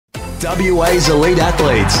WA's elite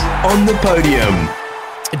athletes on the podium.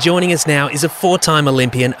 Joining us now is a four-time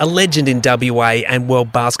Olympian, a legend in WA and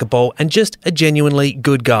world basketball, and just a genuinely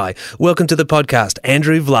good guy. Welcome to the podcast,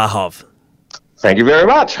 Andrew Vlahov. Thank you very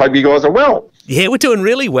much. Hope you guys are well. Yeah, we're doing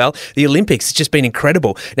really well. The Olympics has just been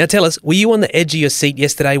incredible. Now tell us, were you on the edge of your seat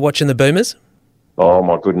yesterday watching the Boomers? Oh,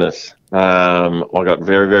 my goodness. I got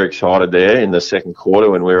very, very excited there in the second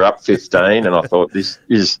quarter when we were up 15, and I thought, is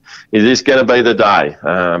this going to be the day?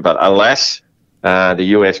 But alas, the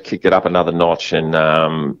US kicked it up another notch, and,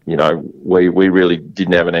 we really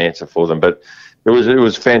didn't have an answer for them. But it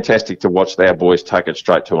was fantastic to watch our boys take it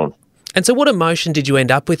straight to them. And so what emotion did you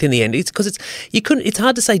end up with in the end? It's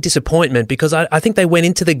hard to say disappointment because I think they went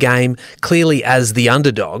into the game clearly as the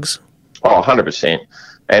underdogs. Oh, 100%.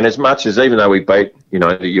 And as much as, even though we beat,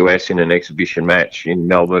 the US in an exhibition match in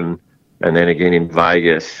Melbourne and then again in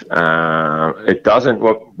Vegas, it doesn't,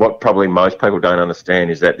 what probably most people don't understand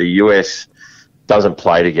is that the US doesn't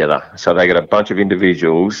play together. So they got a bunch of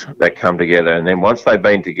individuals that come together, and then once they've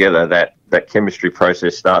been together, that chemistry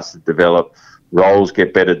process starts to develop, roles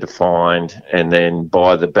get better defined, and then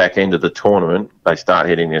by the back end of the tournament, they start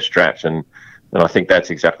hitting their straps. And I think that's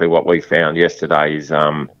exactly what we found yesterday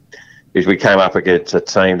is we came up against a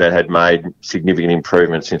team that had made significant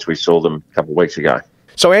improvements since we saw them a couple of weeks ago.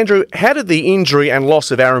 So, Andrew, how did the injury and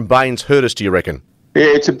loss of Aaron Baines hurt us, do you reckon? Yeah,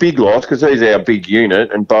 it's a big loss because he's our big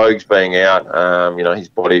unit, and Bogues being out, his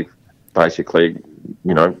body basically,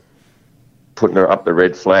 putting up the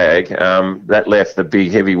red flag, that left the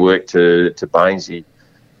big heavy work to Bainesy.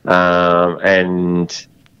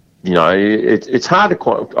 It's hard to,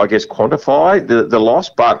 quantify the loss,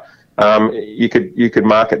 but you could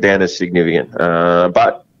mark it down as significant.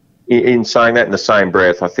 But in saying that, in the same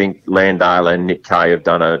breath, I think Landale and Nick Kay have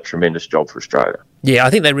done a tremendous job for Australia. Yeah,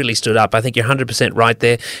 I think they really stood up. I think you're 100% right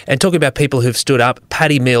there. And talking about people who've stood up,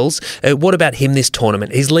 Paddy Mills, what about him this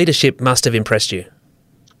tournament? His leadership must have impressed you.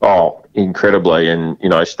 Oh, incredibly. And,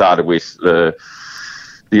 started with the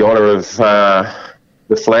honour of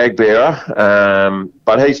the flag bearer.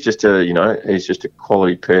 But he's just a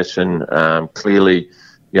quality person, clearly,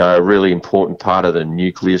 a really important part of the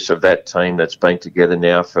nucleus of that team that's been together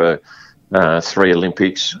now for 3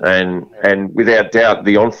 Olympics, and without doubt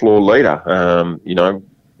the on-floor leader.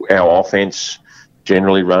 Our offence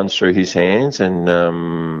generally runs through his hands,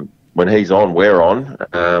 and when he's on, we're on.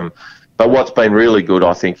 But what's been really good,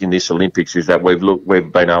 I think, in this Olympics is that we've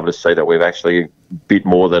been able to see that we've actually a bit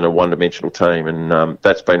more than a one-dimensional team, and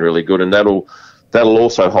that's been really good, and that'll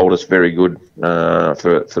also hold us very good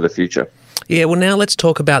for the future. Yeah, well, now let's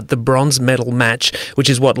talk about the bronze medal match, which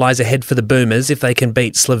is what lies ahead for the Boomers if they can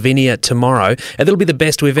beat Slovenia tomorrow. And that'll be the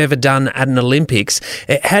best we've ever done at an Olympics.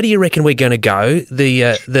 How do you reckon we're going to go?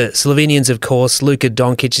 The Slovenians, of course, Luka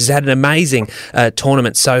Doncic has had an amazing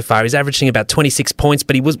tournament so far. He's averaging about 26 points,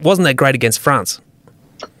 but he wasn't that great against France.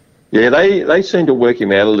 Yeah, they seem to work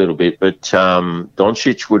him out a little bit, but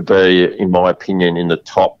Doncic would be, in my opinion, in the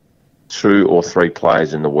top 2 or 3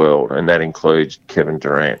 players in the world, and that includes Kevin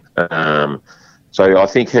Durant. So I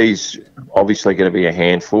think he's obviously going to be a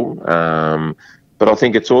handful, but I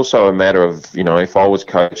think it's also a matter of, if I was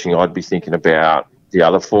coaching, I'd be thinking about the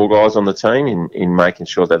other 4 guys on the team in making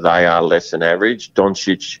sure that they are less than average.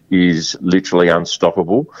 Doncic is literally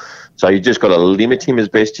unstoppable, so you just got to limit him as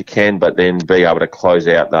best you can, but then be able to close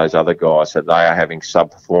out those other guys that they are having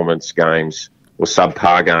sub-performance games or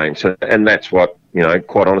subpar games. And that's what,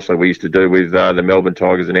 quite honestly, we used to do with the Melbourne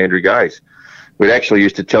Tigers and Andrew Gaze. We'd actually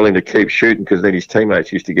used to tell him to keep shooting because then his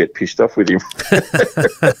teammates used to get pissed off with him.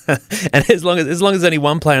 And as long as there's only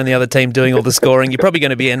one player on the other team doing all the scoring, you're probably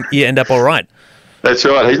going to you end up all right. That's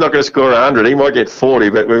right. He's not going to score 100. He might get 40,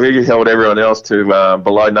 but when we held everyone else to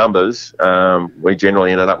below numbers, we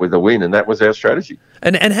generally ended up with a win, and that was our strategy.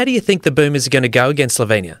 And how do you think the Boomers are going to go against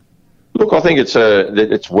Slovenia? Look, I think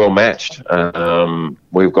it's well matched.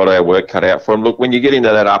 We've got our work cut out for them. Look, when you get into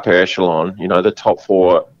that upper echelon, the top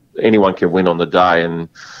 4, anyone can win on the day. And,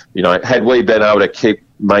 had we been able to keep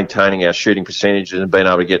maintaining our shooting percentages and been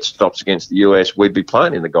able to get stops against the US, we'd be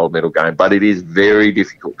playing in the gold medal game. But it is very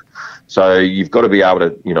difficult. So you've got to be able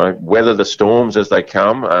to, weather the storms as they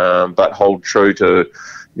come, but hold true to,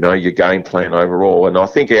 your game plan overall. And I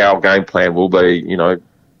think our game plan will be,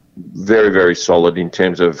 very, very solid in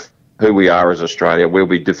terms of who we are as Australia. We'll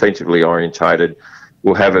be defensively orientated.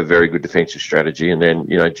 We'll have a very good defensive strategy, and then,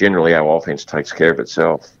 generally our offence takes care of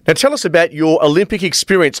itself. Now tell us about your Olympic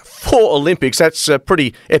experience. 4 Olympics, that's a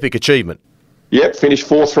pretty epic achievement. Yep, finished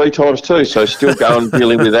 4th 3 times too, so still going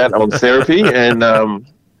dealing with that on therapy, and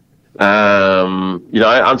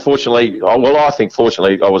Unfortunately, I think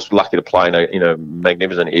fortunately, I was lucky to play in a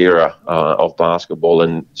magnificent era of basketball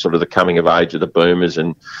and sort of the coming of age of the Boomers,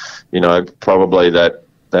 and probably that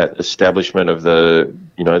establishment of the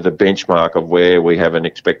benchmark of where we have an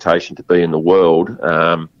expectation to be in the world.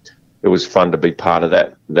 It was fun to be part of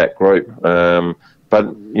that group. But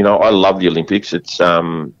I love the Olympics. It's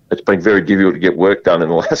been very difficult to get work done in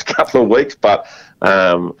the last couple of weeks, but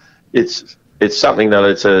it's something that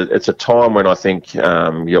it's a time when I think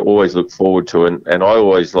you always look forward to, and I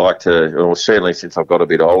always like to, or certainly since I've got a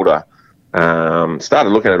bit older, started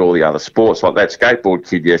looking at all the other sports, like that skateboard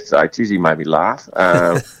kid yesterday. Tizzy made me laugh.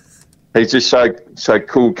 He's just so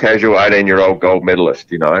cool, casual, 18-year-old gold medalist.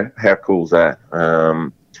 How cool is that?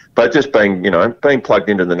 But just being plugged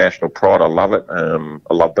into the national pride, I love it.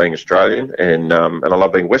 I love being Australian, and I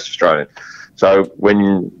love being West Australian. So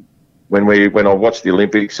when I watch the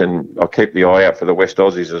Olympics, and I keep the eye out for the West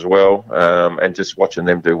Aussies as well, and just watching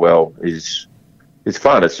them do well is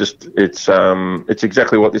fun. It's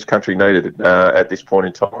exactly what this country needed at this point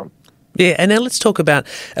in time. Yeah, and now let's talk about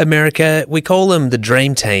America. We call them the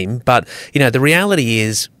dream team, but, the reality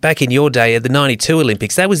is, back in your day at the 92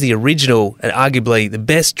 Olympics, that was the original and arguably the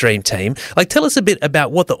best dream team. Like, tell us a bit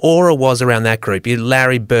about what the aura was around that group.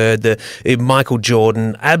 Larry Bird, Michael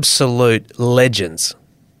Jordan, absolute legends.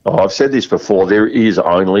 Oh, I've said this before, there is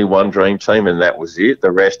only one dream team, and that was it.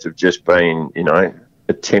 The rest have just been,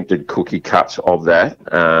 attempted cookie cuts of that.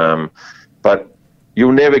 But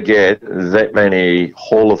you'll never get that many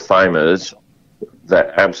Hall of Famers,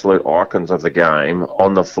 that absolute icons of the game,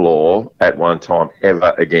 on the floor at one time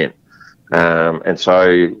ever again. And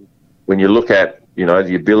so when you look at,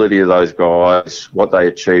 the ability of those guys, what they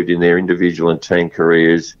achieved in their individual and team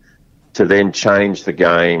careers, to then change the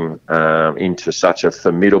game into such a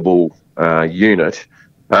formidable unit.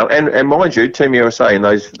 And mind you, Team USA in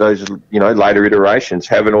those later iterations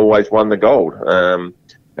haven't always won the gold.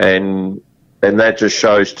 And that just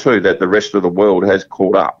shows too that the rest of the world has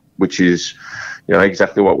caught up, which is,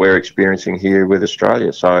 exactly what we're experiencing here with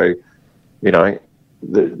Australia. So,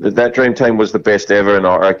 that dream team was the best ever, and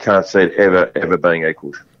I can't see it ever being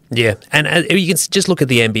equalled. Yeah, and you can just look at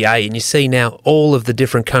the NBA, and you see now all of the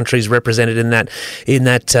different countries represented in that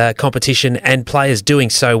competition, and players doing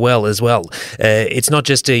so well as well. It's not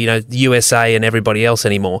just the USA and everybody else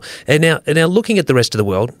anymore. And now looking at the rest of the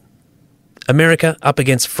world, America up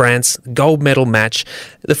against France, gold medal match.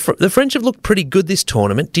 The French have looked pretty good this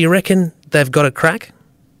tournament. Do you reckon they've got a crack?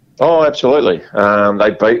 Oh, absolutely. They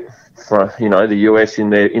beat the US in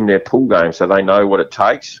their pool game, so they know what it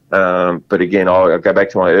takes. But again, I'll go back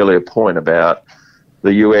to my earlier point about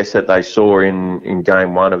the US that they saw in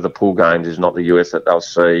game one of the pool games is not the US that they'll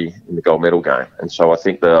see in the gold medal game. And so I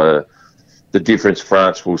think the difference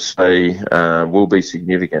France will see will be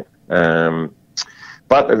significant.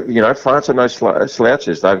 But, France are no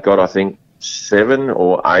slouches. They've got, I think, 7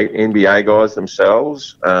 or 8 NBA guys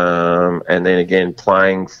themselves. And then again,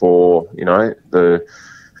 playing for, the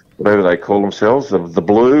whatever they call themselves, the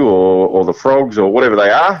Blue or the Frogs or whatever they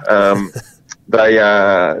are.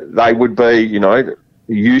 They would be,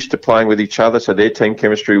 used to playing with each other. So their team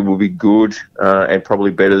chemistry will be good and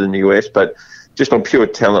probably better than the US. But just on pure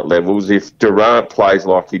talent levels, if Durant plays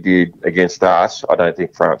like he did against us, I don't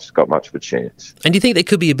think France has got much of a chance. And do you think there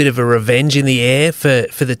could be a bit of a revenge in the air for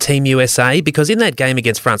the Team USA? Because in that game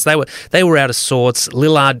against France, they were out of sorts.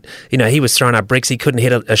 Lillard, he was throwing up bricks. He couldn't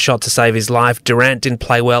hit a shot to save his life. Durant didn't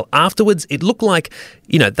play well. Afterwards, it looked like,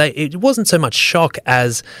 it wasn't so much shock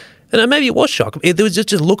as... And maybe it was shock. There was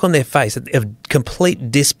just a look on their face of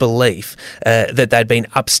complete disbelief that they'd been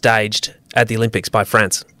upstaged at the Olympics by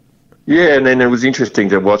France. Yeah, and then it was interesting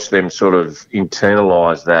to watch them sort of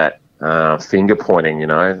internalise that finger pointing,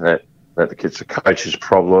 that it's a coach's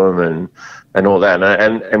problem and all that.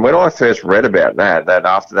 And when I first read about that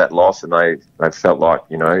after that loss and they felt like,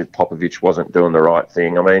 Popovich wasn't doing the right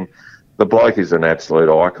thing, I mean, the bloke is an absolute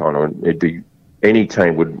icon. And any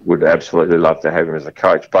team would absolutely love to have him as a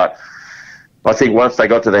coach. But I think once they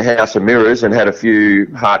got to the House of Mirrors and had a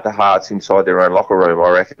few heart-to-hearts inside their own locker room, I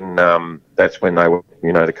reckon that's when they were,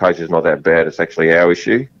 the coach is not that bad, it's actually our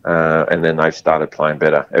issue. And then they've started playing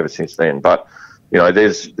better ever since then. But,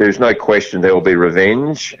 there's no question there will be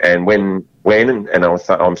revenge. And when and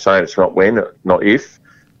I'm saying it's not when, not if.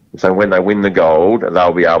 So when they win the gold,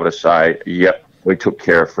 they'll be able to say, yep, we took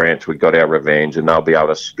care of France, we got our revenge, and they'll be able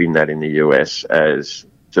to spin that in the US as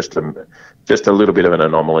just a little bit of an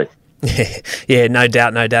anomaly. Yeah, no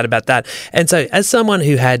doubt about that. And so as someone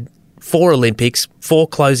who had 4 Olympics, 4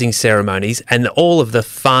 closing ceremonies, and all of the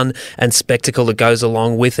fun and spectacle that goes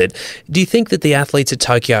along with it. Do you think that the athletes at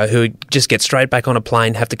Tokyo who just get straight back on a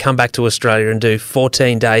plane, have to come back to Australia and do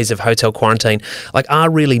 14 days of hotel quarantine, are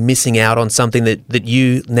really missing out on something that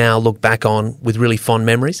you now look back on with really fond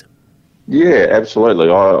memories? Yeah, absolutely.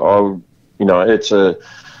 It's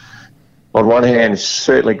on one hand,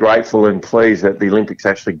 certainly grateful and pleased that the Olympics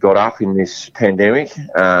actually got up in this pandemic.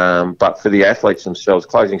 But for the athletes themselves,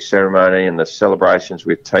 closing ceremony and the celebrations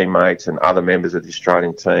with teammates and other members of the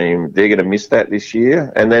Australian team, they're going to miss that this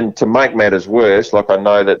year. And then to make matters worse, I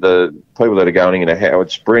know that the people that are going into Howard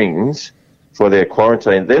Springs for their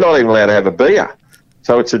quarantine, they're not even allowed to have a beer.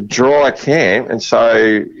 So it's a dry camp. And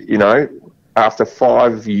so, after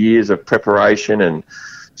 5 years of preparation and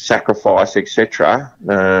sacrifice, etc.,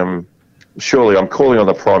 surely I'm calling on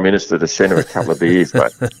the Prime Minister to send her a couple of beers,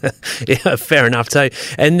 mate. Yeah, fair enough too.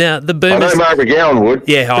 And now the Boomers... I know Mark McGowan would.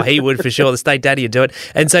 Yeah, he would for sure. The State Daddy would do it.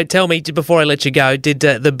 And so tell me, before I let you go, did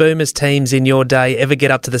the Boomers teams in your day ever get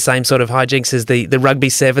up to the same sort of hijinks as the Rugby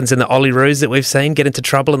Sevens and the Olyroos that we've seen get into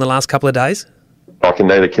trouble in the last couple of days? I can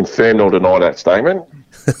neither confirm nor deny that statement.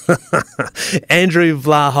 Andrew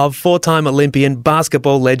Vlahov, 4-time Olympian,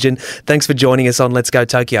 basketball legend. Thanks for joining us on Let's Go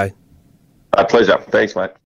Tokyo. A pleasure. Thanks, mate.